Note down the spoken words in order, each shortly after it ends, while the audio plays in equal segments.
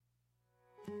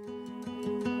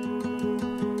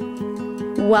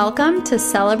Welcome to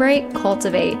Celebrate,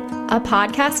 Cultivate, a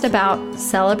podcast about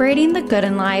celebrating the good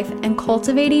in life and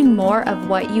cultivating more of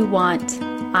what you want.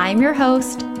 I'm your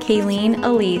host, Kayleen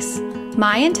Elise.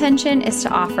 My intention is to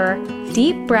offer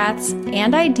deep breaths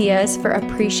and ideas for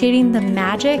appreciating the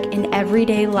magic in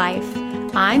everyday life.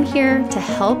 I'm here to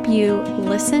help you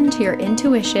listen to your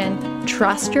intuition,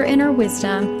 trust your inner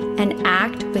wisdom, and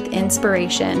act with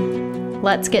inspiration.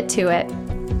 Let's get to it.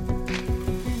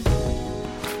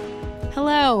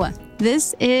 Hello,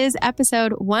 this is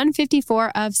episode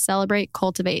 154 of Celebrate,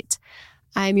 Cultivate.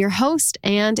 I'm your host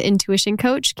and intuition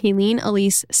coach, Kayleen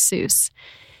Elise Seuss.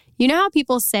 You know how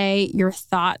people say your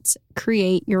thoughts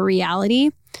create your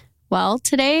reality? Well,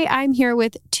 today I'm here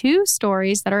with two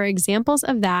stories that are examples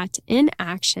of that in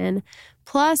action,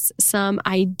 plus some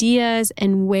ideas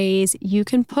and ways you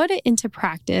can put it into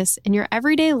practice in your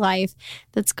everyday life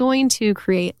that's going to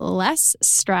create less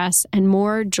stress and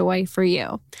more joy for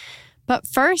you. But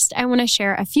first, I want to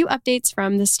share a few updates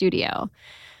from the studio.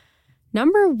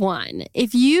 Number one,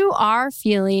 if you are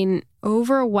feeling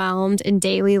overwhelmed in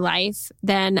daily life,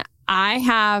 then I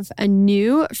have a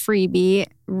new freebie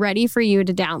ready for you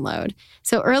to download.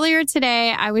 So earlier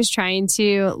today, I was trying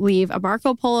to leave a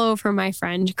Marco Polo for my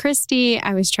friend Christy.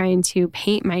 I was trying to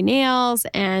paint my nails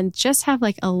and just have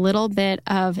like a little bit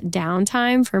of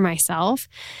downtime for myself.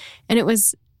 And it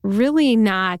was really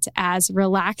not as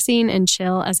relaxing and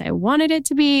chill as I wanted it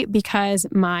to be because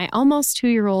my almost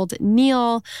 2-year-old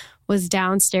Neil was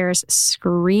downstairs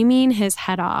screaming his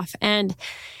head off. And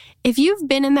if you've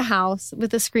been in the house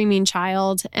with a screaming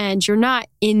child and you're not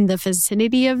in the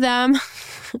vicinity of them,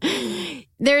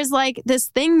 there's like this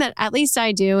thing that at least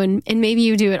I do, and maybe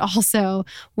you do it also,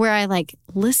 where I like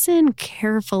listen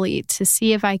carefully to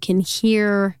see if I can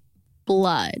hear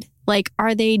blood. Like,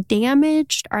 are they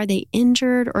damaged? Are they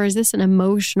injured? Or is this an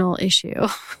emotional issue?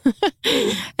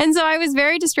 And so I was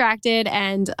very distracted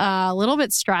and a little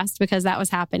bit stressed because that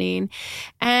was happening.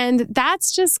 And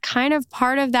that's just kind of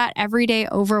part of that everyday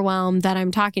overwhelm that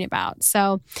I'm talking about.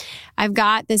 So I've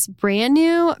got this brand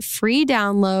new free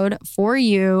download for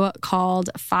you called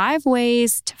 5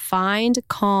 Ways to Find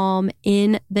Calm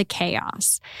in the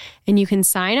Chaos. And you can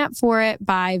sign up for it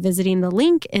by visiting the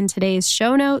link in today's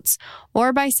show notes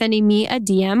or by sending me a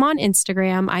DM on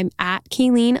Instagram. I'm at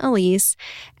Kayleen Elise.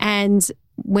 And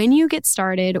when you get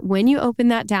started, when you open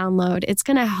that download, it's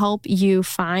going to help you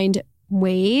find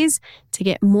ways to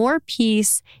get more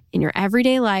peace in your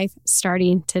everyday life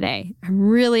starting today. I'm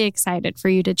really excited for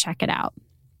you to check it out.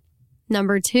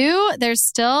 Number 2, there's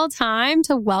still time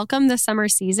to welcome the summer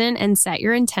season and set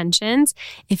your intentions.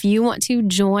 If you want to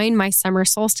join my summer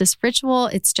solstice ritual,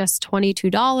 it's just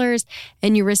 $22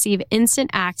 and you receive instant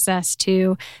access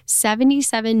to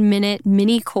 77-minute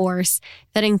mini course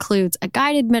that includes a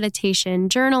guided meditation,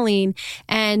 journaling,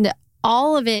 and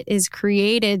all of it is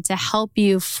created to help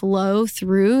you flow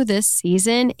through this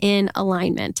season in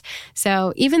alignment.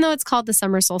 So even though it's called the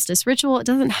summer solstice ritual, it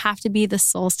doesn't have to be the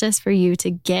solstice for you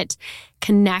to get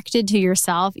connected to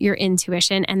yourself, your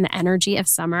intuition, and the energy of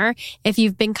summer. If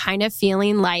you've been kind of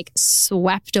feeling like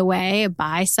swept away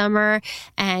by summer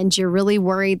and you're really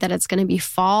worried that it's going to be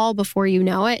fall before you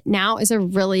know it, now is a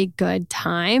really good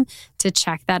time to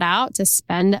check that out, to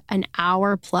spend an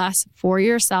hour plus for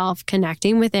yourself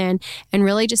connecting within and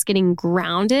really just getting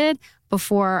grounded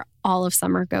before all of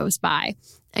summer goes by.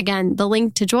 Again, the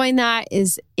link to join that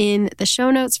is in the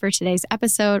show notes for today's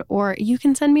episode, or you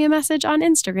can send me a message on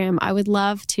Instagram. I would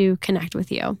love to connect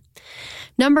with you.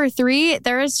 Number 3,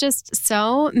 there is just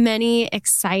so many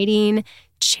exciting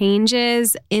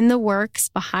changes in the works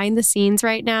behind the scenes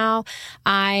right now.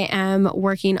 I am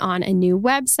working on a new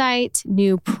website,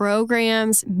 new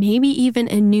programs, maybe even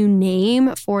a new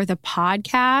name for the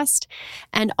podcast.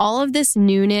 And all of this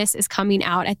newness is coming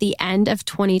out at the end of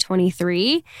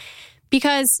 2023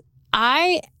 because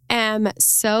I am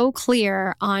so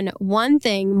clear on one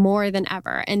thing more than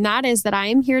ever, and that is that I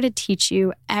am here to teach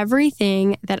you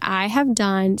everything that I have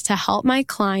done to help my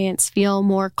clients feel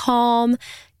more calm,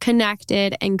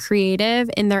 connected, and creative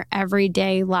in their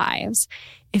everyday lives.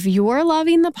 If you're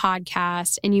loving the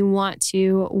podcast and you want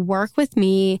to work with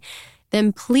me,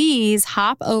 then please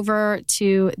hop over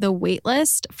to the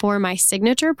waitlist for my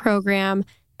signature program,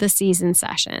 the Season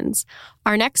Sessions.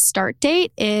 Our next start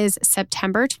date is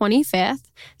September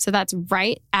 25th. So that's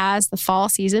right as the fall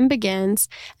season begins.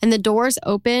 And the doors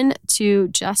open to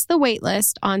just the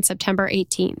waitlist on September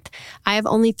 18th. I have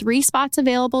only 3 spots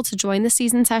available to join the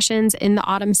Season Sessions in the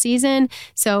autumn season.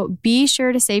 So be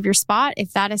sure to save your spot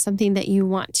if that is something that you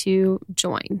want to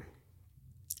join.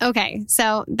 Okay,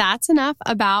 so that's enough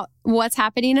about what's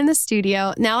happening in the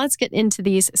studio. Now let's get into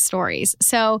these stories.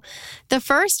 So the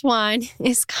first one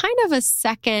is kind of a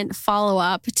second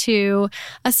follow-up to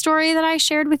a story that I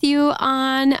shared with you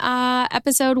on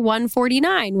episode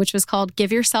 149, which was called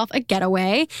Give Yourself a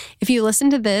Getaway. If you listen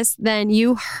to this, then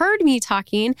you heard me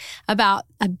talking about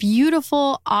a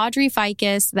beautiful Audrey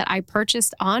ficus that I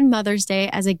purchased on Mother's Day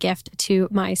as a gift to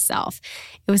myself.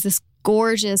 It was this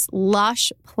gorgeous,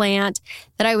 lush plant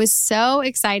that I was so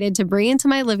excited to bring into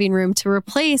my living room to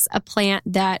replace a plant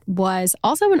that was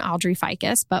also an Audrey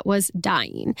ficus, but was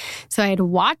dying. So I had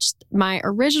watched my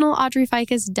original Audrey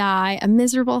ficus die, a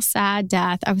miserable, sad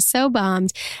death. I was so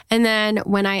bummed. And then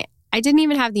when I didn't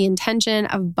even have the intention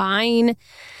of buying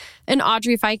an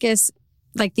Audrey ficus,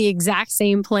 like the exact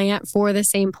same plant for the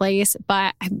same place,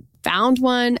 but I found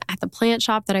one at the plant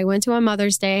shop that I went to on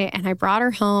Mother's Day, and I brought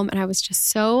her home, and I was just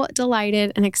so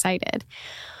delighted and excited.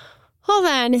 Well,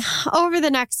 then over the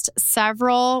next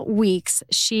several weeks,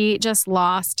 she just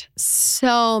lost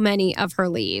so many of her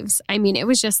leaves. I mean, it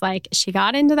was just like she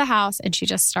got into the house and she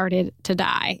just started to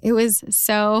die. It was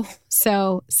so,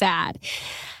 so sad.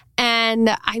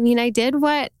 And I mean, I did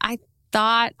what I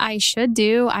thought I should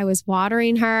do. I was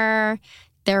watering her.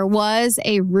 There was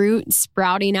a root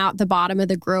sprouting out the bottom of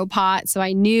the grow pot, so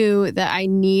I knew that I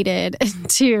needed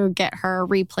to get her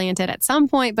replanted at some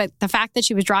point. But the fact that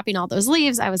she was dropping all those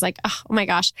leaves, I was like, oh my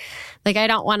gosh, like I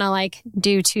don't want to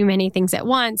do too many things at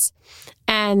once.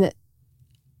 And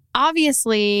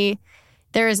obviously,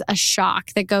 there's a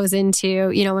shock that goes into,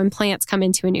 when plants come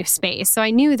into a new space. So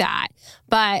I knew that.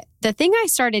 But the thing I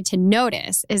started to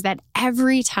notice is that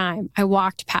every time I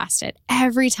walked past it,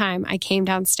 every time I came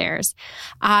downstairs,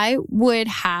 I would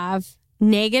have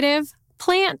negative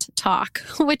plant talk,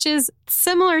 which is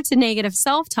similar to negative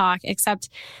self-talk, except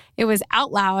it was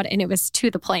out loud and it was to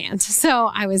the plant.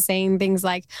 So I was saying things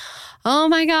like, oh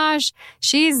my gosh,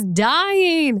 she's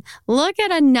dying. Look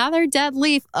at another dead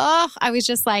leaf. Oh, I was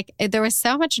just like, there was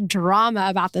so much drama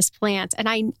about this plant. And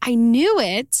I knew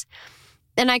it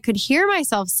and I could hear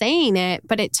myself saying it,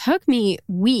 but it took me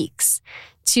weeks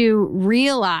to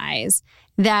realize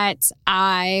that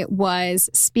I was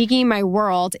speaking my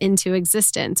world into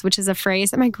existence, which is a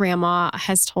phrase that my grandma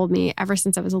has told me ever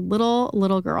since I was a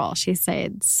little girl. She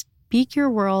said, speak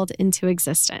your world into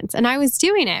existence. And I was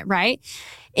doing it, right?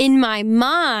 In my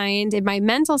mind, in my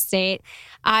mental state,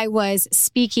 I was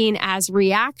speaking as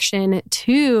reaction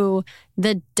to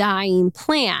the dying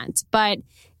plant. But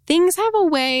things have a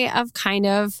way of kind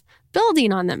of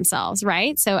building on themselves,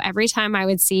 right? So every time I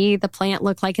would see the plant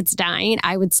look like it's dying,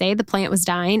 I would say the plant was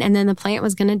dying and then the plant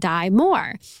was going to die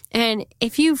more. And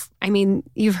if you've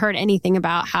heard anything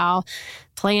about how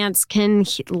plants can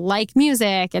like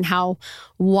music and how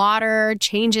water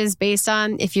changes based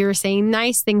on if you're saying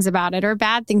nice things about it or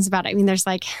bad things about it. I mean, there's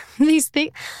these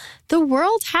things. The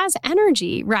world has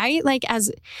energy, right? As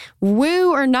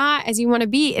woo or not as you want to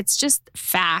be, it's just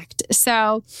fact.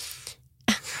 So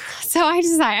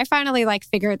I finally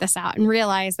figured this out and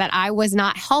realized that I was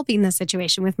not helping the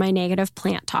situation with my negative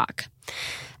plant talk.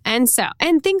 And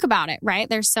think about it, right?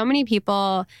 There's so many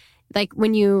people,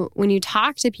 when you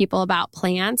talk to people about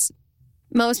plants,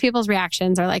 most people's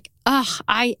reactions are like, ugh,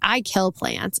 I kill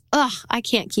plants. Ugh, I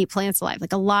can't keep plants alive.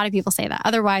 A lot of people say that.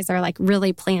 Otherwise, they're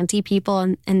really planty people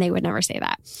and they would never say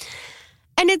that.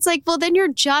 And it's well, then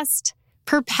you're just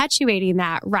perpetuating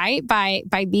that, right? By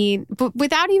being, but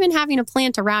without even having a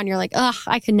plant around, you're like, ugh,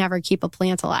 I could never keep a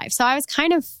plant alive. So I was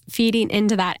kind of feeding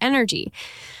into that energy.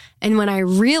 And when I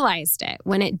realized it,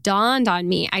 when it dawned on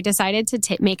me, I decided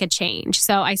to make a change.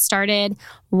 So I started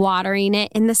watering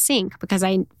it in the sink because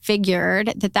I figured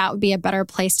that would be a better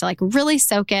place to really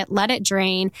soak it, let it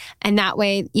drain. And that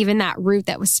way, even that root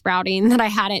that was sprouting that I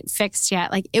hadn't fixed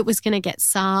yet, it was going to get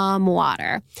some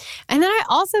water. And then I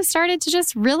also started to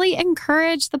just really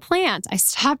encourage the plant. I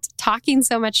stopped talking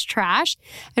so much trash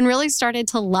and really started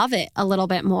to love it a little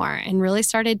bit more and really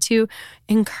started to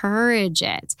encourage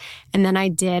it. And then I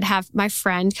did have my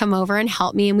friend come over and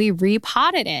help me and we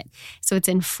repotted it. So it's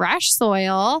in fresh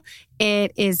soil.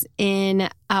 It is in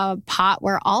a pot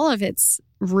where all of its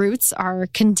roots are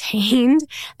contained.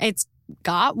 It's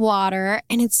got water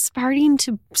and it's starting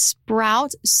to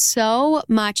sprout so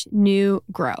much new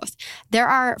growth. There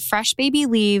are fresh baby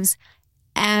leaves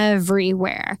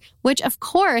everywhere, which of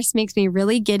course makes me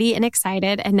really giddy and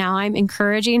excited. And now I'm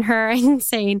encouraging her and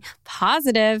saying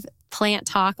positive plant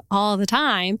talk all the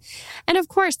time. And of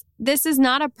course, this is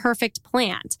not a perfect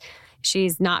plant.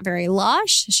 She's not very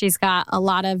lush. She's got a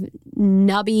lot of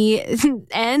nubby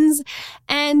ends.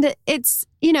 And it's,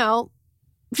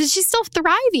 she's still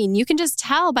thriving. You can just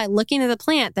tell by looking at the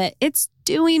plant that it's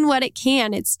doing what it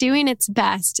can. It's doing its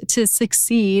best to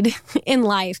succeed in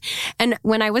life. And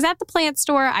when I was at the plant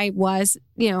store, I was,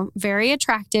 very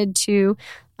attracted to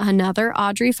another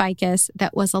Audrey ficus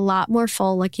that was a lot more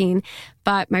full looking,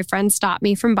 but my friend stopped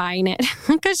me from buying it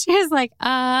because she was like,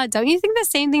 don't you think the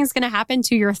same thing is going to happen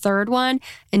to your third one?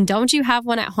 And don't you have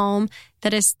one at home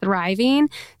that is thriving?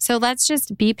 So let's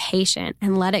just be patient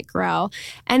and let it grow.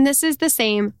 And this is the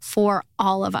same for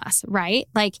all of us, right?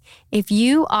 Like if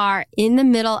you are in the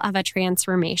middle of a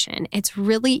transformation, it's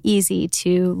really easy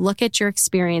to look at your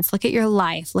experience, look at your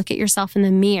life, look at yourself in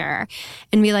the mirror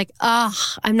and be like,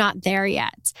 I'm not there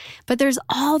yet. But there's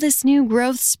all this new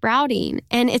growth sprouting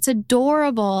and it's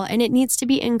adorable and it needs to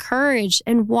be encouraged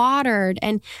and watered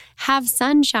and have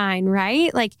sunshine,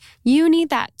 right? Like you need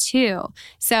that too.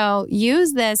 So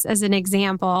use this as an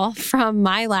example from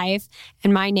my life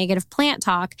and my negative plant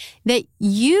talk that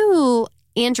you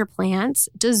and your plants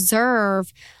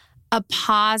deserve a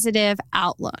positive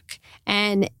outlook.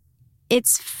 And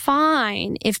it's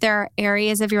fine if there are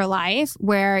areas of your life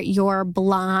where you're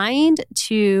blind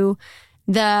to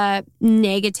the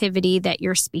negativity that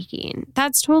you're speaking.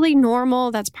 That's totally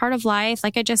normal. That's part of life.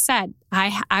 Like I just said,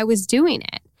 I was doing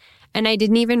it and I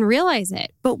didn't even realize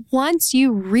it. But once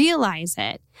you realize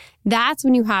it, that's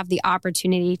when you have the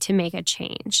opportunity to make a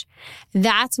change.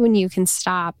 That's when you can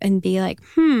stop and be like,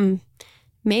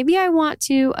 maybe I want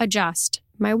to adjust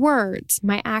my words,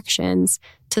 my actions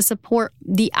to support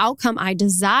the outcome I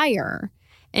desire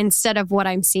instead of what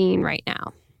I'm seeing right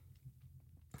now.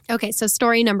 Okay, so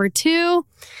story number 2.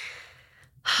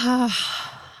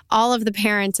 All of the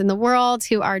parents in the world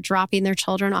who are dropping their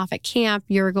children off at camp,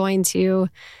 you're going to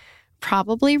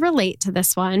probably relate to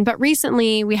this one. But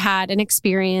recently we had an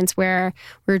experience where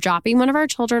we were dropping one of our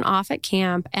children off at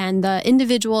camp and the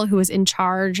individual who was in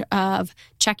charge of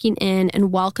checking in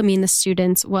and welcoming the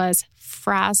students was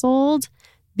frazzled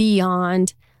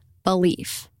beyond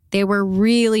belief. They were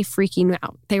really freaking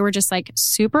out. They were just like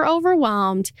super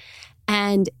overwhelmed.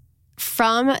 And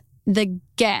from the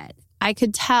get, I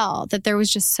could tell that there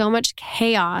was just so much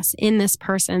chaos in this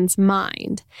person's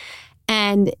mind.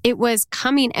 And it was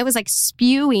like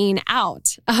spewing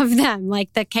out of them.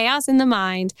 Like the chaos in the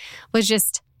mind was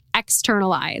just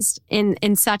externalized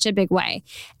in such a big way.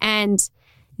 And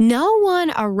no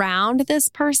one around this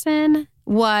person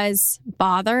was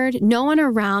bothered. No one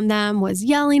around them was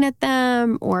yelling at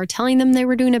them or telling them they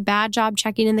were doing a bad job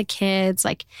checking in the kids.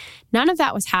 Like none of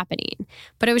that was happening.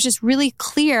 But it was just really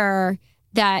clear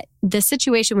that the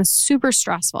situation was super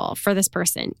stressful for this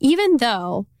person, even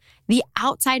though the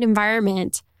outside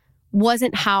environment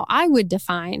wasn't how I would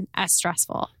define as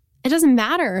stressful. It doesn't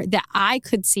matter that I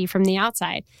could see from the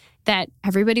outside that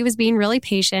everybody was being really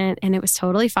patient and it was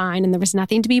totally fine and there was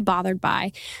nothing to be bothered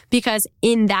by, because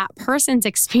in that person's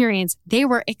experience, they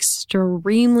were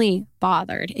extremely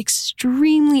bothered,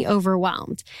 extremely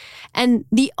overwhelmed. And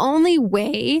the only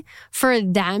way for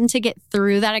them to get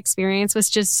through that experience was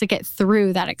just to get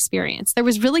through that experience. There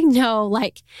was really no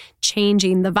like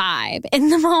changing the vibe in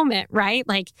the moment, right?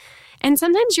 And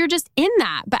sometimes you're just in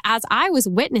that. But as I was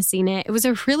witnessing it, it was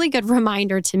a really good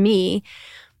reminder to me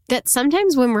that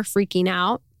sometimes when we're freaking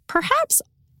out, perhaps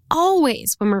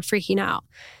always when we're freaking out,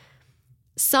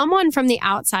 someone from the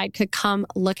outside could come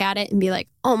look at it and be like,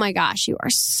 oh my gosh, you are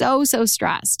so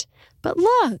stressed. But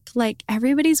look, like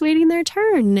everybody's waiting their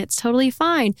turn and it's totally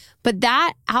fine. But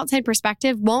that outside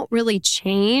perspective won't really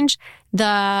change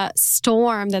the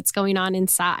storm that's going on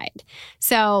inside.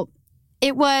 So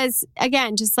it was,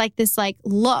 again, just like this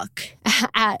look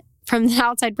at from the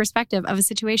outside perspective of a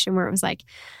situation where it was like,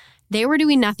 they were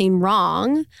doing nothing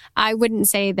wrong. I wouldn't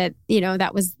say that,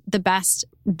 that was the best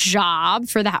job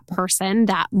for that person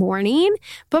that morning,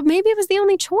 but maybe it was the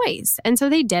only choice. And so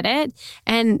they did it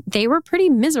and they were pretty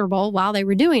miserable while they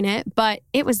were doing it, but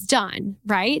it was done,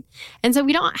 right? And so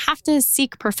we don't have to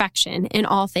seek perfection in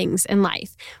all things in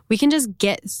life. We can just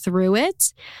get through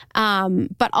it.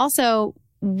 But also,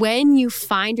 when you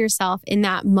find yourself in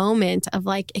that moment of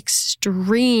like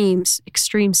extreme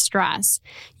stress,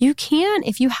 you can,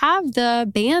 if you have the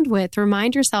bandwidth,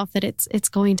 remind yourself that it's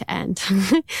going to end.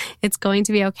 It's going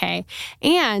to be okay.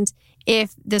 And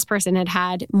if this person had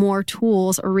had more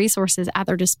tools or resources at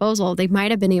their disposal, they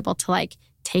might have been able to like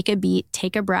take a beat,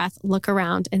 take a breath, look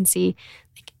around and see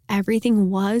like everything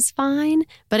was fine.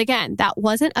 But again, that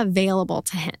wasn't available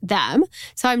to them.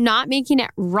 So I'm not making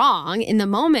it wrong in the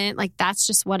moment. Like that's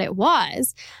just what it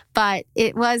was. But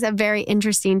it was a very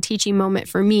interesting teaching moment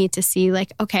for me to see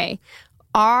like, okay,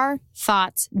 our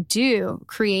thoughts do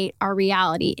create our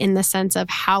reality in the sense of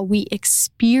how we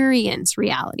experience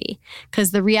reality.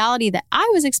 Because the reality that I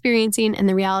was experiencing and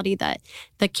the reality that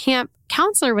the camp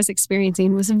counselor was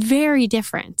experiencing was very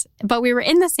different, but we were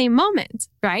in the same moment,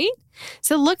 right?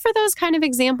 So look for those kind of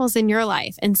examples in your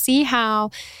life and see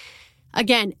how,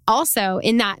 again, also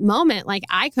in that moment, like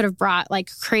I could have brought like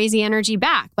crazy energy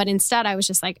back, but instead I was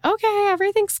just like, okay,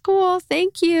 everything's cool.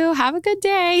 Thank you. Have a good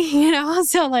day.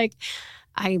 So like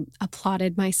I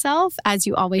applauded myself, as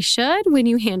you always should when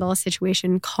you handle a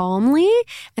situation calmly,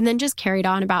 and then just carried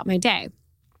on about my day.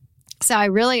 So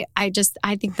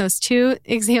I think those two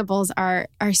examples are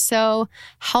so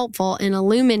helpful in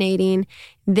illuminating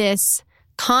this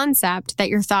concept that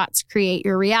your thoughts create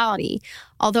your reality.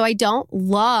 Although I don't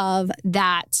love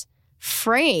that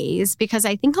phrase, because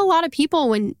I think a lot of people,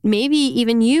 when maybe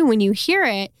even you, when you hear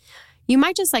it, you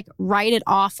might just like write it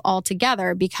off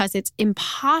altogether because it's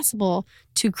impossible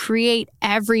to create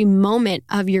every moment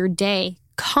of your day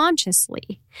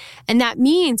consciously. And that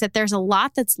means that there's a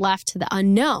lot that's left to the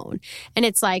unknown. And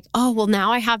it's like, oh, well,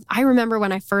 now I remember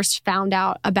when I first found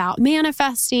out about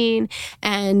manifesting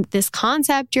and this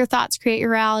concept, your thoughts create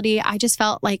your reality. I just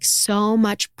felt like so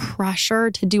much pressure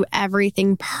to do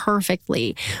everything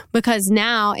perfectly, because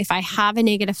now if I have a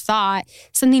negative thought,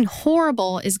 something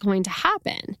horrible is going to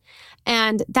happen.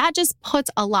 And that just puts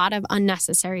a lot of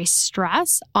unnecessary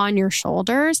stress on your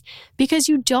shoulders because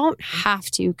you don't have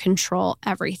to control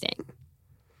everything.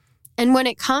 And when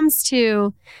it comes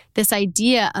to this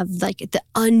idea of like the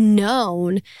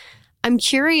unknown, I'm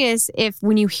curious if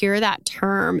when you hear that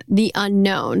term, the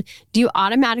unknown, do you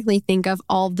automatically think of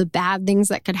all the bad things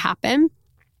that could happen?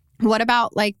 What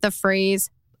about like the phrase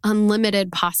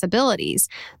unlimited possibilities?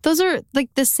 Those are like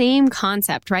the same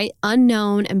concept, right?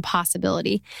 Unknown and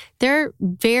possibility. They're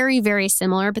very, very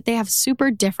similar, but they have super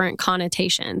different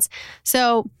connotations.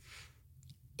 So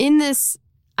in this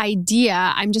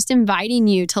idea, I'm just inviting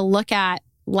you to look at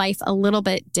life a little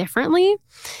bit differently,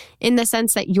 in the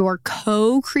sense that you're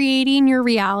co-creating your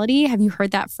reality. Have you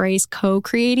heard that phrase,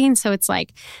 co-creating? So it's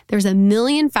like there's a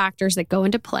million factors that go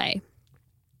into play,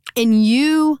 and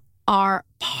you are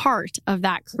part of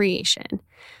that creation,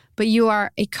 but you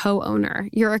are a co-owner,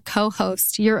 you're a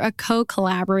co-host, you're a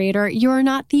co-collaborator. You're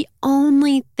not the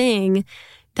only thing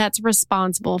that's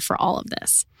responsible for all of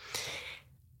this.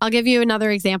 I'll give you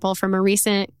another example from a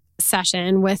recent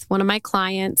session with one of my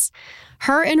clients.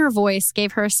 Her inner voice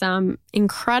gave her some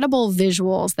incredible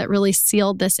visuals that really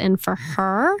sealed this in for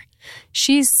her.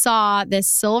 She saw this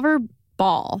silver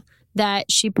ball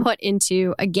that she put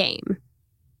into a game.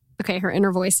 Okay, her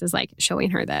inner voice is like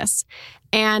showing her this.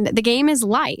 And the game is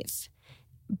life.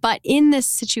 But in this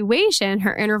situation,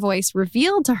 her inner voice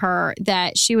revealed to her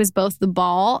that she was both the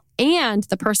ball and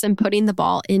the person putting the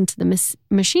ball into the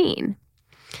machine.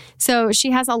 So she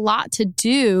has a lot to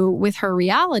do with her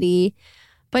reality,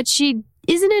 but she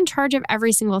isn't in charge of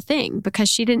every single thing because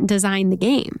she didn't design the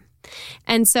game.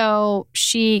 And so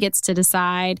she gets to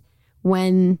decide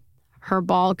when her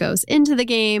ball goes into the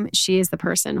game. She is the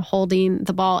person holding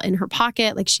the ball in her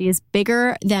pocket. Like, she is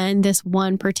bigger than this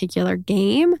one particular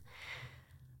game,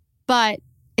 but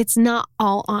it's not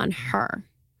all on her.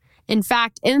 In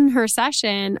fact, in her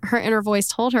session, her inner voice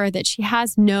told her that she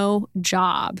has no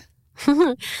job,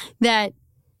 that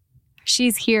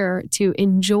she's here to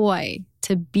enjoy,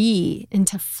 to be, and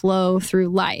to flow through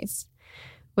life,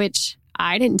 which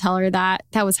I didn't tell her that.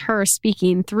 That was her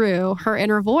speaking through her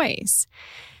inner voice.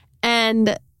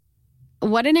 And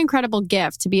what an incredible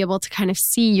gift to be able to kind of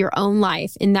see your own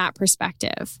life in that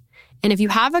perspective. And if you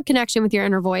have a connection with your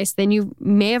inner voice, then you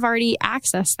may have already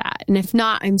accessed that. And if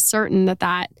not, I'm certain that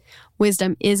that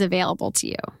wisdom is available to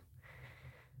you.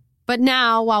 But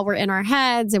now, while we're in our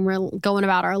heads and we're going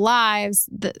about our lives,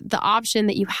 the option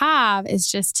that you have is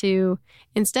just to,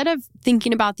 instead of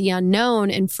thinking about the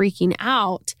unknown and freaking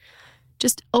out,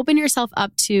 just open yourself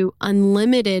up to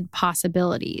unlimited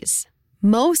possibilities,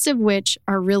 most of which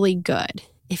are really good.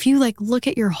 If you look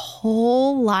at your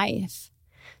whole life,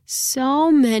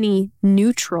 so many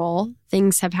neutral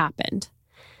things have happened.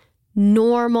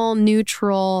 Normal,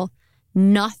 neutral,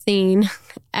 nothing,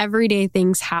 everyday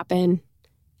things happen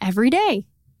every day.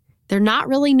 They're not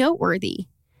really noteworthy.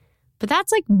 But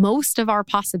that's most of our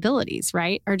possibilities,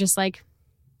 right? Are just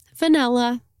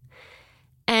vanilla.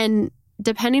 And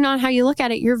depending on how you look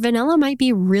at it, your vanilla might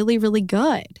be really, really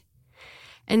good.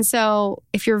 And so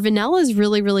if your vanilla is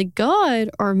really, really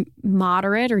good or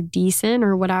moderate or decent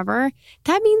or whatever,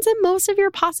 that means that most of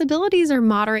your possibilities are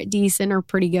moderate, decent, or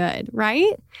pretty good,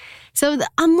 right? So the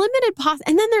unlimited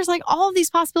and then there's all of these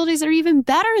possibilities that are even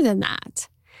better than that.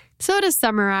 So to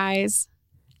summarize,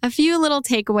 A few little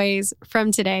takeaways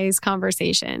from today's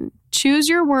conversation. Choose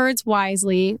your words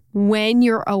wisely when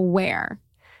you're aware.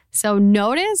 So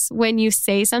notice when you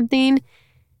say something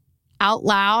out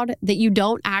loud that you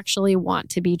don't actually want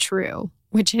to be true,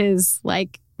 which is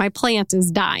like, my plant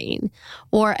is dying.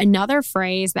 Or another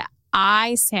phrase that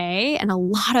I say, and a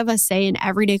lot of us say in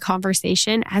everyday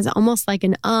conversation as almost like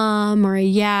an or a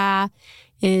yeah,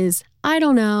 is I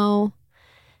don't know.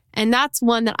 And that's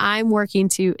one that I'm working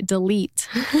to delete,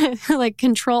 like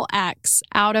Control X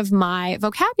out of my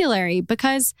vocabulary,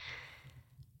 because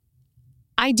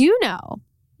I do know.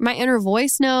 My inner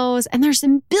voice knows, and there's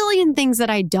a billion things that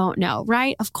I don't know,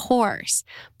 right? Of course.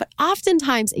 But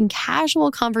oftentimes in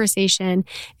casual conversation,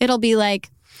 it'll be like,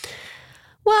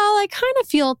 well, I kind of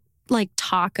feel like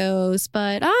tacos,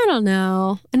 but I don't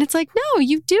know. And it's like, no,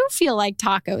 you do feel like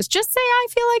tacos. Just say, I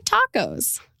feel like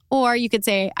tacos. Or you could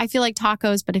say, I feel like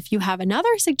tacos, but if you have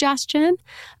another suggestion,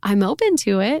 I'm open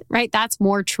to it, right? That's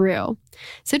more true.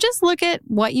 So just look at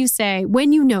what you say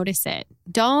when you notice it.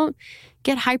 Don't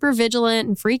get hyper vigilant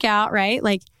and freak out, right?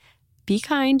 Like, be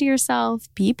kind to yourself,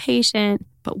 be patient.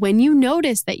 But when you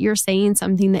notice that you're saying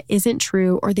something that isn't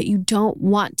true or that you don't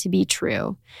want to be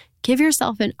true, give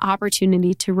yourself an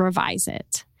opportunity to revise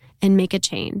it and make a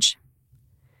change.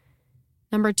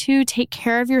 Number 2, take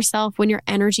care of yourself when your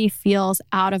energy feels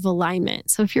out of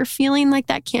alignment. So if you're feeling like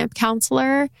that camp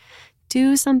counselor,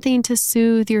 do something to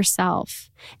soothe yourself.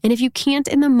 And if you can't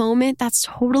in the moment, that's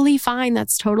totally fine.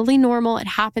 That's totally normal. It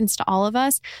happens to all of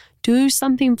us. Do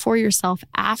something for yourself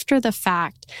after the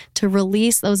fact to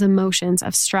release those emotions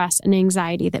of stress and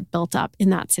anxiety that built up in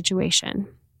that situation.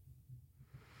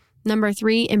 Number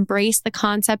 3, embrace the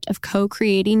concept of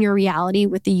co-creating your reality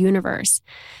with the universe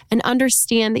and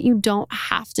understand that you don't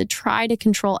have to try to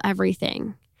control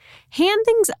everything. Hand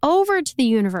things over to the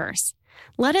universe.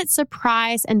 Let it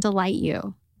surprise and delight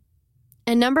you.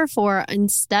 And number 4,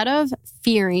 instead of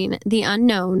fearing the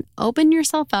unknown, open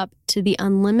yourself up to the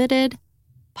unlimited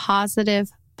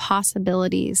positive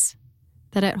possibilities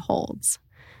that it holds.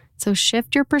 So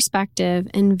shift your perspective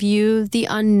and view the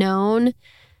unknown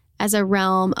as a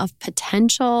realm of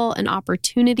potential and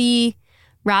opportunity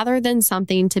rather than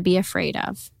something to be afraid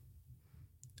of.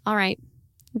 All right,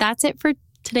 that's it for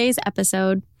today's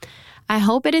episode. I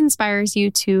hope it inspires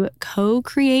you to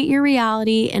co-create your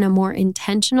reality in a more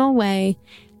intentional way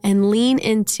and lean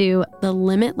into the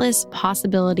limitless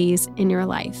possibilities in your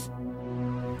life.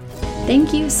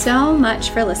 Thank you so much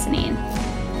for listening.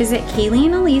 Visit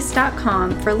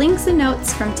KayleenElise.com for links and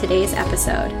notes from today's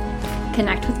episode.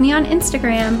 Connect with me on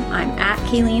Instagram. I'm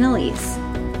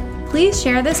 @KayleenElise. Please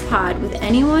share this pod with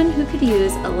anyone who could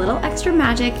use a little extra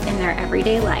magic in their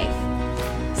everyday life.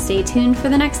 Stay tuned for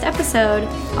the next episode.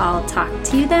 I'll talk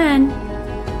to you then.